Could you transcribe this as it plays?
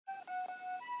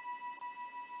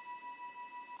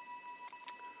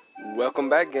Welcome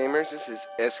back, gamers. This is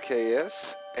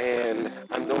SKS, and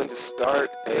I'm going to start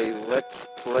a Let's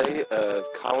Play of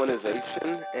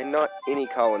Colonization, and not any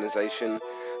colonization,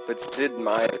 but Sid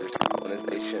Meier's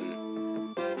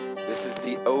colonization. This is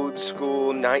the old school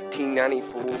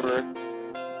 1994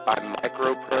 by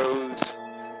MicroProse.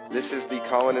 This is the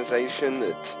colonization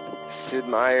that Sid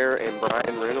Meier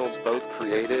and Reynolds both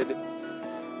created.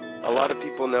 A lot of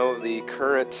people know of the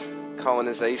current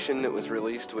colonization that was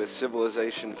released with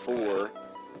Civilization 4,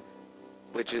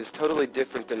 which is totally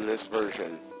different than this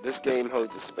version. This game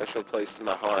holds a special place in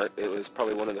my heart. It was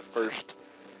probably one of the first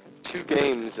two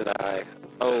games that I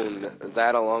owned,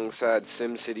 that alongside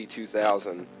SimCity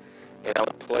 2000, and I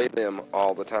would play them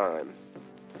all the time.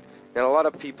 Now, a lot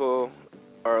of people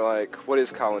are like, what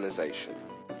is colonization?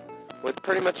 Well, it's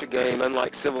pretty much a game,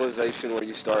 unlike Civilization, where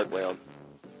you start, well,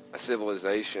 a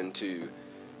civilization to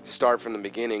start from the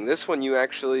beginning. This one,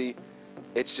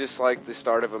 it's just like the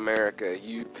start of America.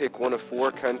 You pick one of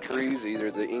four countries,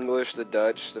 either the English, the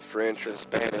Dutch, the French, or the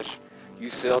Spanish. You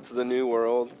sail to the New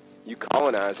World, you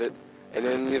colonize it, and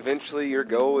then eventually your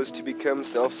goal is to become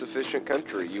self-sufficient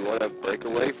country. You want to break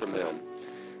away from them.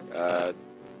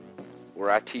 Where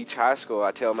I teach high school,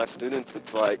 I tell my students,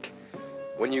 it's like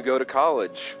when you go to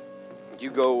college, you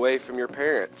go away from your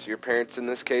parents. Your parents, in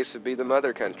this case, would be the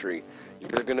mother country.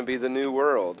 You're going to be the new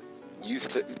world.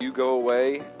 You go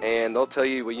away, and they'll tell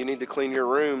you, well, you need to clean your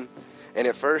room. And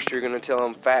at first, you're going to tell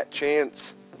them, fat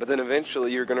chance. But then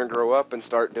eventually, you're going to grow up and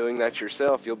start doing that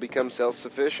yourself. You'll become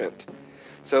self-sufficient.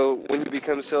 So when you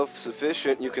become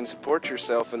self-sufficient, you can support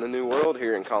yourself in the new world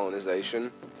here in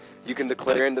colonization. You can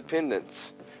declare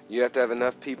independence. You have to have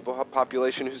enough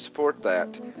population who support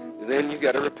that. Then you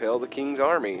got to repel the king's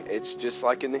army. It's just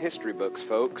like in the history books,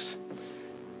 folks.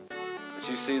 As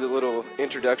you see the little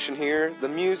introduction here, the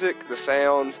music, the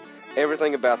sounds,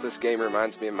 everything about this game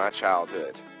reminds me of my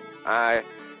childhood.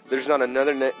 There's not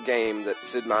another game that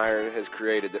Sid Meier has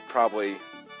created that probably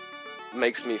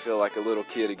makes me feel like a little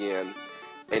kid again,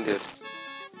 and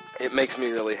it makes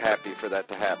me really happy for that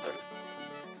to happen.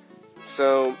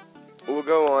 So we'll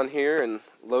go on here and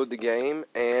load the game,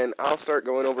 and I'll start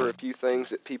going over a few things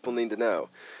that people need to know.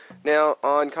 Now,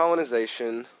 on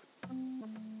colonization,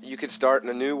 you could start in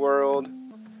a new world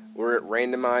where it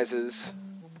randomizes.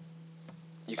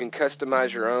 You can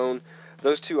customize your own.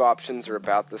 Those two options are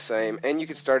about the same. And you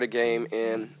could start a game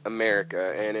in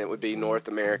America, and it would be North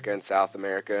America and South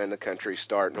America, and the countries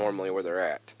start normally where they're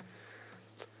at.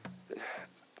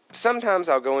 Sometimes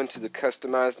I'll go into the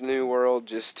customized new world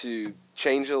just to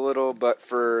change a little, but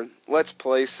for Let's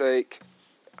Play sake,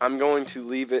 I'm going to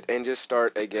leave it and just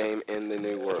start a game in the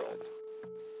new world.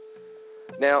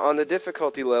 Now, on the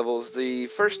difficulty levels, the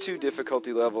first two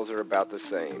difficulty levels are about the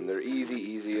same. They're easy,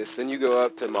 easiest. Then you go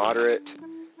up to moderate,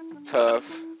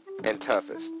 tough, and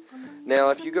toughest. Now,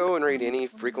 if you go and read any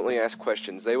frequently asked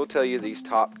questions, they will tell you these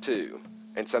top two,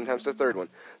 and sometimes the third one.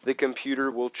 The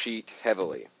computer will cheat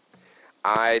heavily.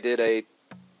 I did a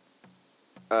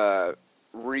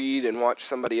read and watch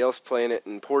somebody else playing it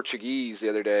in Portuguese the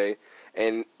other day,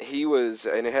 and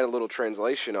it had a little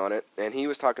translation on it, and he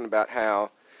was talking about how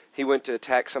he went to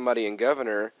attack somebody in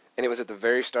Governor, and it was at the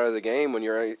very start of the game when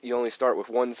you only start with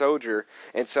one soldier,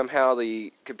 and somehow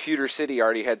the computer city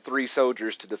already had 3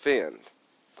 soldiers to defend.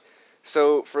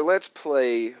 So for Let's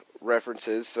Play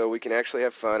references, so we can actually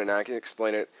have fun and I can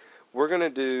explain it, we're going to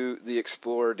do the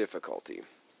Explorer difficulty.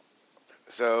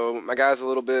 So my guy's a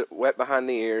little bit wet behind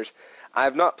the ears. I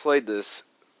have not played this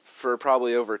for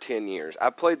probably over 10 years.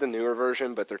 I've played the newer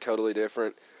version, but they're totally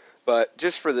different. But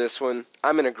just for this one,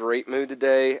 I'm in a great mood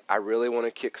today. I really want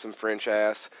to kick some French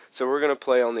ass, so we're going to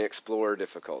play on the Explorer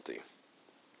difficulty.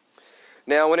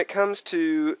 Now, when it comes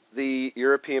to the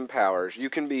European powers,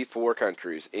 you can be 4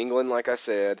 countries. England, like I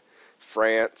said,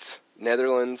 France,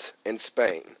 Netherlands, and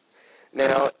Spain.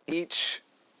 Now, each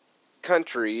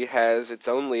country has its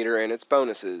own leader and its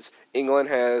bonuses. England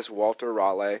has Walter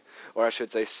Raleigh, or I should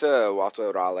say Sir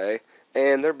Walter Raleigh,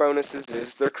 and their bonuses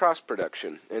is their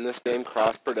cross-production. In this game,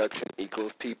 cross-production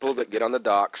equals people that get on the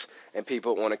docks and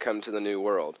people that want to come to the New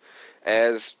World.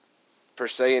 As per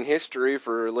se in history,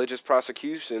 for religious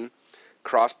prosecution,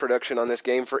 cross-production on this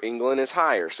game for England is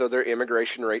higher, so their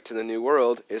immigration rate to the New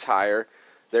World is higher.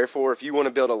 Therefore, if you want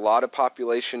to build a lot of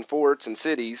population forts and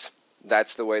cities,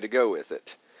 that's the way to go with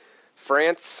it.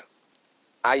 France,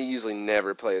 I usually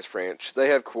never play as French. They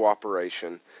have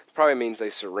cooperation. It probably means they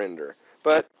surrender.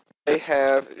 But they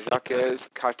have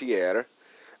Jacques Cartier,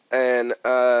 and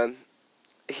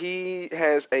he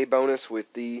has a bonus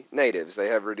with the natives. They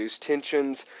have reduced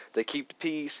tensions. They keep the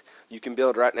peace. You can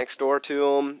build right next door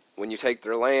to them. When you take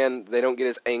their land, they don't get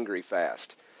as angry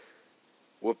fast.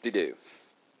 Whoop-de-doo.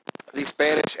 The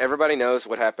Spanish, everybody knows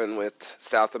what happened with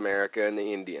South America and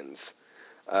the Indians.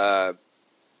 Uh,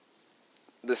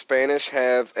 the Spanish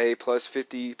have a plus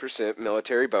 50%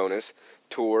 military bonus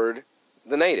toward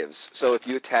the natives. So if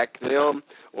you attack them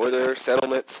or their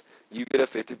settlements, you get a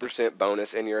 50%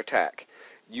 bonus in your attack.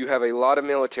 You have a lot of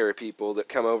military people that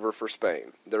come over for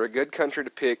Spain. They're a good country to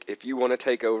pick if you want to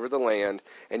take over the land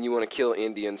and you want to kill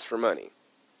Indians for money.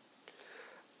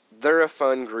 They're a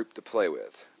fun group to play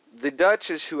with. The Dutch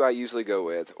is who I usually go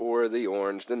with, or the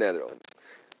Orange, the Netherlands.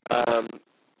 The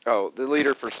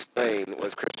leader for Spain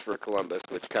was Christopher Columbus,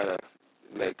 which kind of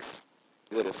makes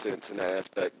little sense in that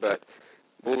aspect, but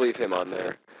we'll leave him on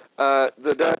there.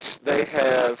 The Dutch, they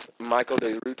have Michael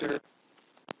de Ruyter,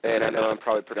 and I know I'm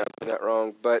probably pronouncing that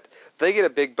wrong, but they get a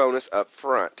big bonus up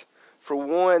front. For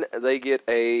one, they get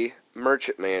a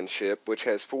merchantman ship, which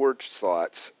has 4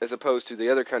 slots, as opposed to the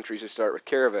other countries who start with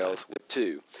caravels with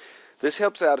 2. This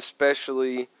helps out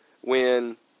especially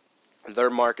when their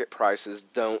market prices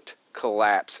don't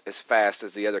collapse as fast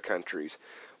as the other countries.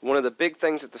 One of the big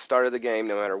things at the start of the game,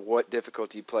 no matter what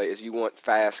difficulty you play, is you want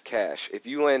fast cash. If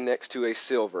you land next to a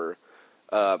silver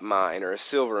mine or a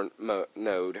silver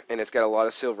node and it's got a lot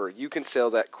of silver, you can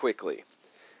sell that quickly.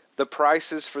 The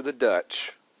prices for the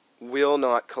Dutch will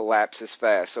not collapse as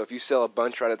fast. So if you sell a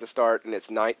bunch right at the start and it's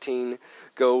 19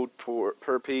 gold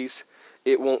per piece,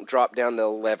 it won't drop down to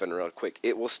 11 real quick.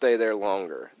 It will stay there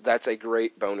longer. That's a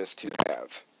great bonus to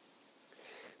have.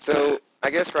 So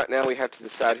I guess right now we have to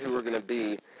decide who we're going to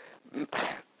be.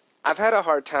 I've had a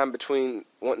hard time between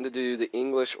wanting to do the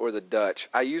English or the Dutch.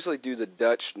 I usually do the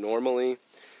Dutch normally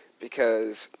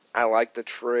because I like the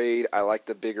trade. I like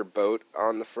the bigger boat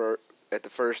on the at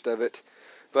the first of it.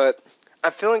 But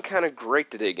I'm feeling kind of great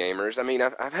today, gamers. I mean,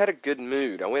 I've had a good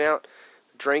mood. I went out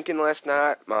drinking last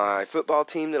night. My football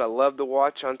team that I love to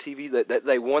watch on TV, that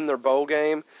they won their bowl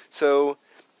game. So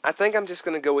I think I'm just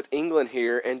going to go with England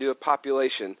here and do a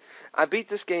population. I beat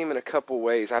this game in a couple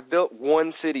ways. I've built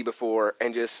one city before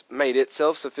and just made it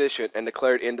self-sufficient and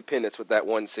declared independence with that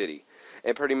one city.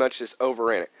 And pretty much just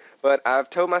overran it. But I've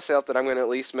told myself that I'm going to at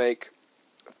least make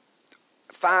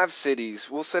 5 cities.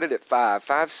 We'll set it at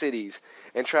 5 cities,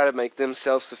 and try to make them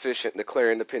self-sufficient and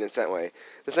declare independence that way.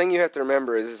 The thing you have to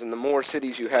remember is in the more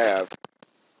cities you have,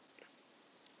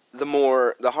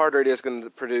 the harder it is going to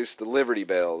produce the Liberty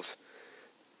Bells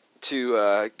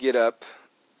to get up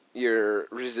your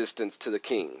resistance to the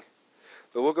king.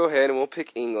 But we'll go ahead and we'll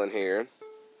pick England here.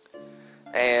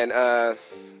 And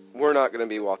we're not going to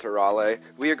be Walter Raleigh.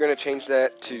 We are going to change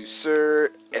that to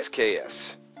Sir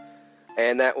SKS.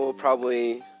 And that will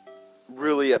probably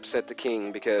really upset the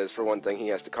king because, for one thing, he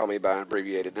has to call me by an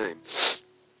abbreviated name.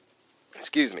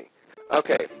 Excuse me.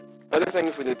 Okay, other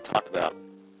things we need to talk about.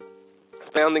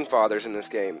 Founding fathers in this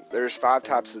game. There's 5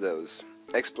 types of those.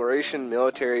 Exploration,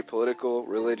 military, political,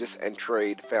 religious, and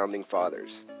trade founding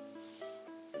fathers.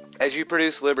 As you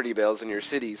produce Liberty Bells in your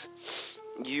cities,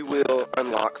 you will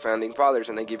unlock founding fathers,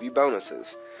 and they give you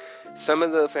bonuses. Some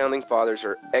of the founding fathers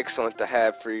are excellent to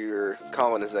have for your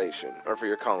colonization, or for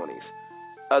your colonies.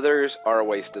 Others are a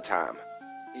waste of time.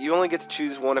 You only get to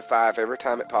choose 1 of 5 every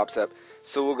time it pops up,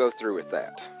 so we'll go through with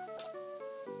that.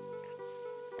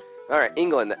 Alright,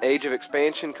 England. The age of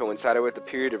expansion coincided with the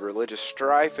period of religious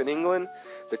strife in England.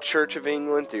 The Church of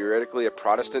England, theoretically a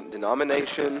Protestant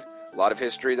denomination. A lot of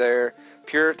history there.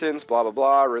 Puritans, blah blah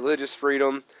blah, religious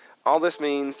freedom. All this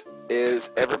means is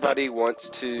everybody wants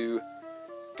to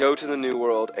go to the New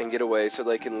World and get away so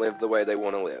they can live the way they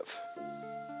want to live.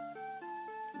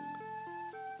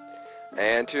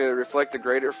 And to reflect the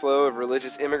greater flow of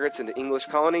religious immigrants into English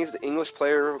colonies, the English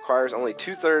player requires only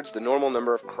 2/3 the normal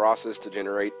number of crosses to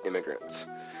generate immigrants.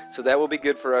 So that will be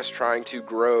good for us trying to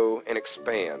grow and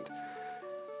expand.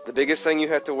 The biggest thing you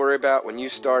have to worry about when you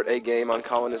start a game on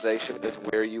colonization is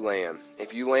where you land.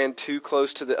 If you land too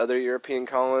close to the other European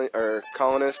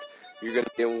colonists, you're going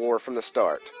to be in war from the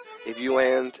start. If you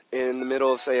land in the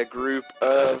middle of, say, a group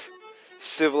of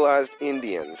civilized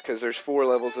Indians, because there's 4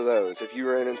 levels of those. If you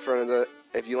land in front of the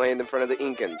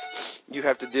Incans, you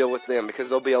have to deal with them because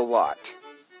there'll be a lot.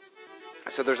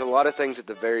 So there's a lot of things at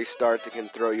the very start that can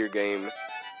throw your game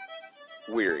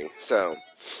weary. So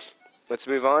let's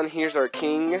move on. Here's our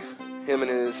king, him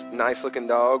and his nice looking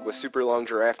dog with super long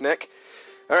giraffe neck.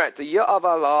 Alright, the year of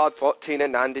our Lord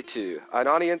 1492, an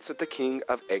audience with the King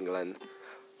of England.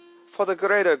 For the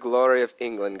greater glory of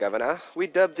England, Governor, we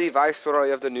dub thee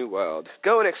Viceroy of the New World.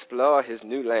 Go and explore his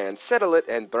new land, settle it,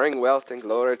 and bring wealth and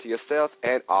glory to yourself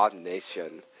and our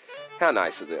nation. How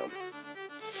nice of them.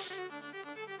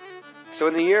 So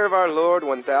in the year of our Lord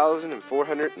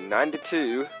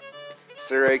 1492,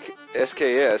 Sir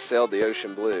SKS sailed the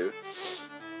ocean blue.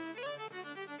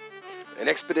 An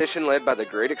expedition led by the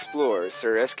great explorer,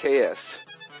 Sir SKS.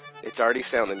 It's already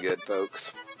sounding good,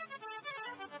 folks.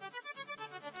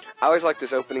 I always like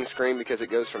this opening screen because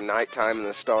it goes from nighttime and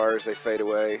the stars, they fade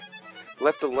away.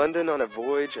 Left to London on a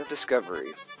voyage of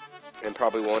discovery, and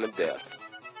probably one of death.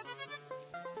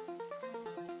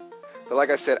 But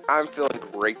like I said, I'm feeling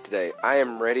great today. I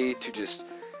am ready to just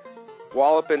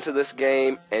wallop into this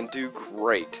game and do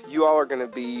great. You all are going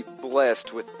to be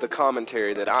blessed with the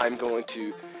commentary that I'm going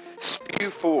to spew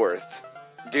forth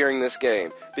during this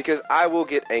game, because I will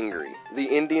get angry. The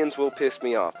Indians will piss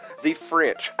me off. The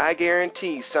French, I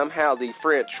guarantee somehow the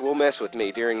French will mess with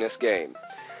me during this game.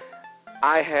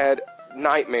 I had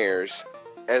nightmares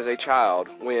as a child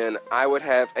when I would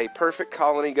have a perfect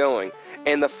colony going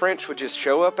and the French would just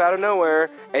show up out of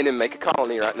nowhere and then make a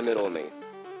colony right in the middle of me.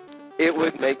 It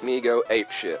would make me go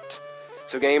apeshit.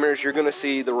 So gamers, you're going to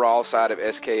see the raw side of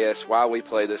SKS while we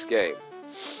play this game.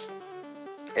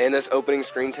 And this opening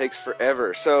screen takes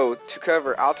forever. So to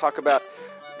cover, I'll talk about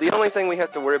the only thing we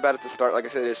have to worry about at the start, like I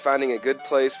said, is finding a good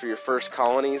place for your first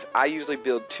colonies. I usually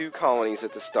build 2 colonies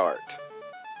at the start.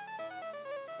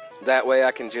 That way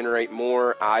I can generate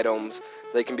more items.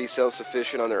 They can be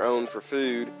self-sufficient on their own for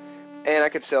food. And I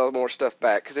could sell more stuff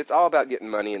back, because it's all about getting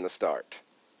money in the start.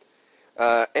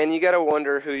 And you got to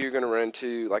wonder who you're going to run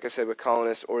into, like I said, with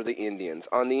colonists or the Indians.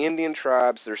 On the Indian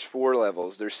tribes, there's 4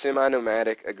 levels. There's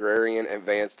semi-nomadic, agrarian,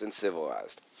 advanced, and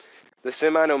civilized. The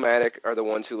semi-nomadic are the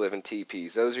ones who live in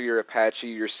teepees. Those are your Apache,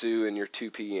 your Sioux, and your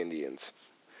Tupi Indians.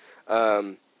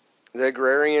 The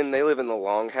agrarian, they live in the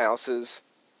longhouses.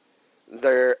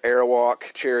 They're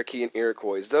Arawak, Cherokee, and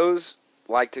Iroquois. Those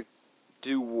like to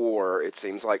do war, it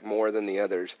seems like, more than the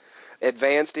others.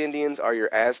 Advanced Indians are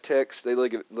your Aztecs. They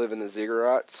live in the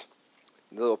ziggurats,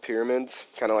 the little pyramids,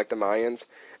 kind of like the Mayans.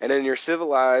 And then your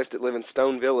civilized that live in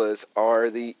stone villas are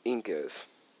the Incas.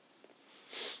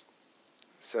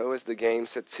 So as the game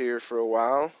sits here for a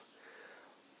while,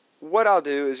 what I'll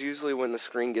do is usually when the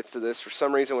screen gets to this, for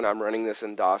some reason when I'm running this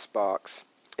in DOSBox,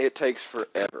 it takes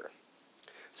forever.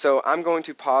 So I'm going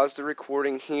to pause the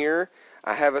recording here.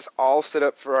 I have us all set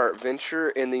up for our adventure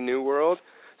in the New World.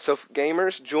 So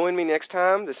gamers, join me next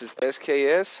time. This is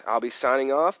SKS. I'll be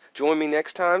signing off. Join me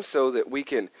next time so that we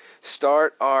can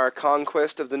start our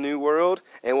conquest of the New World,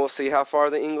 and we'll see how far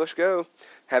the English go.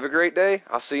 Have a great day.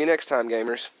 I'll see you next time,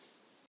 gamers.